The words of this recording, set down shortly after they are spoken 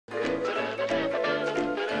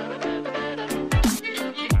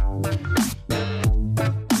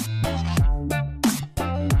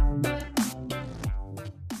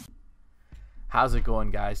How's it going,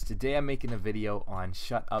 guys? Today I'm making a video on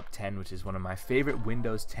Shut Up 10, which is one of my favorite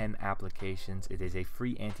Windows 10 applications. It is a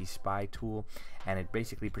free anti-spy tool, and it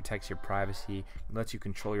basically protects your privacy, lets you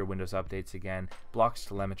control your Windows updates again, blocks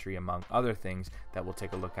telemetry, among other things that we'll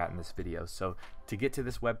take a look at in this video. So to get to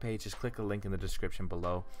this webpage, just click the link in the description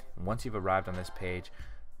below, and once you've arrived on this page,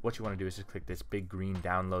 what you want to do is just click this big green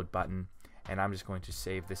download button, and I'm just going to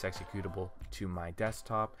save this executable to my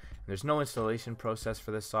desktop. There's no installation process for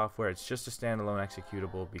this software. It's just a standalone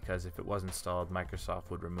executable because if it was installed, Microsoft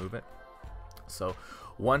would remove it. So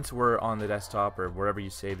once we're on the desktop or wherever you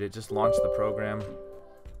saved it, just launch the program.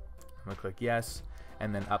 I'm gonna click yes,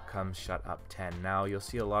 and then up comes Shut Up 10. Now you'll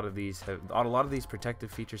see a lot of these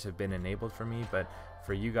protective features have been enabled for me, but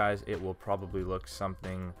for you guys it will probably look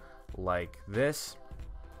something like this,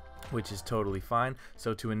 which is totally fine.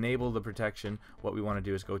 So to enable the protection, what we want to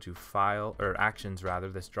do is go to File, or Actions rather,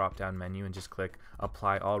 this drop down menu, and just click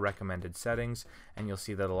Apply All Recommended Settings, and you'll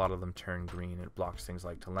see that a lot of them turn green. It blocks things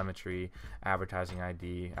like telemetry, advertising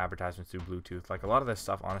ID, advertisements through Bluetooth. Like a lot of this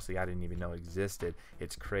stuff, honestly, I didn't even know existed.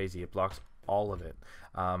 It's crazy. It blocks all of it.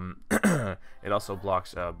 It also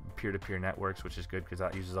blocks peer-to-peer networks, which is good because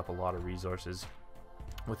that uses up a lot of resources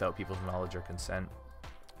without people's knowledge or consent.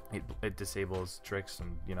 It disables tricks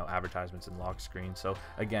and advertisements and lock screens. So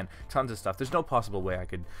again, tons of stuff. There's no possible way I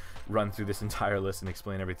could run through this entire list and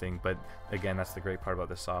explain everything, but again, that's the great part about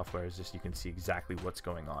this software, is just you can see exactly what's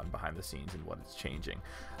going on behind the scenes and what it's changing.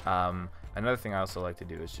 Another thing I also like to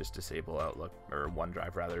do is just disable Outlook, or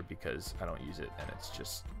OneDrive rather, because I don't use it and it's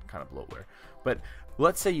just kind of bloatware. But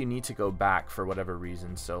let's say you need to go back for whatever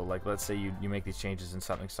reason. So like, let's say you make these changes and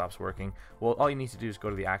something stops working. Well, all you need to do is go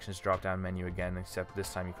to the Actions drop down menu again, except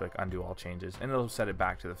this time you click Undo All Changes, and it'll set it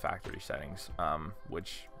back to the factory settings,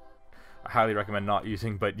 which I highly recommend not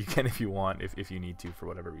using, but you can if you want, if you need to for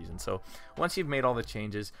whatever reason. So once you've made all the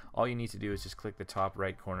changes, all you need to do is just click the top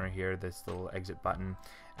right corner here, this little exit button,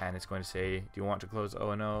 and it's going to say, do you want to close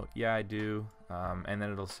O&O? Yeah, I do. And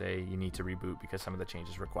then it'll say you need to reboot because some of the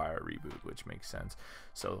changes require a reboot, which makes sense.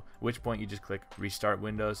 So at which point you just click Restart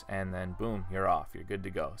Windows, and then boom, you're off. You're good to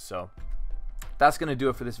go. So that's going to do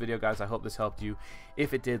it for this video, guys. I hope this helped you.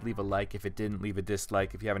 If it did, leave a like. If it didn't, leave a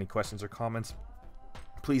dislike. If you have any questions or comments,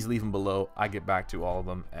 please leave them below. I get back to all of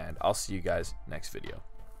them, and I'll see you guys next video.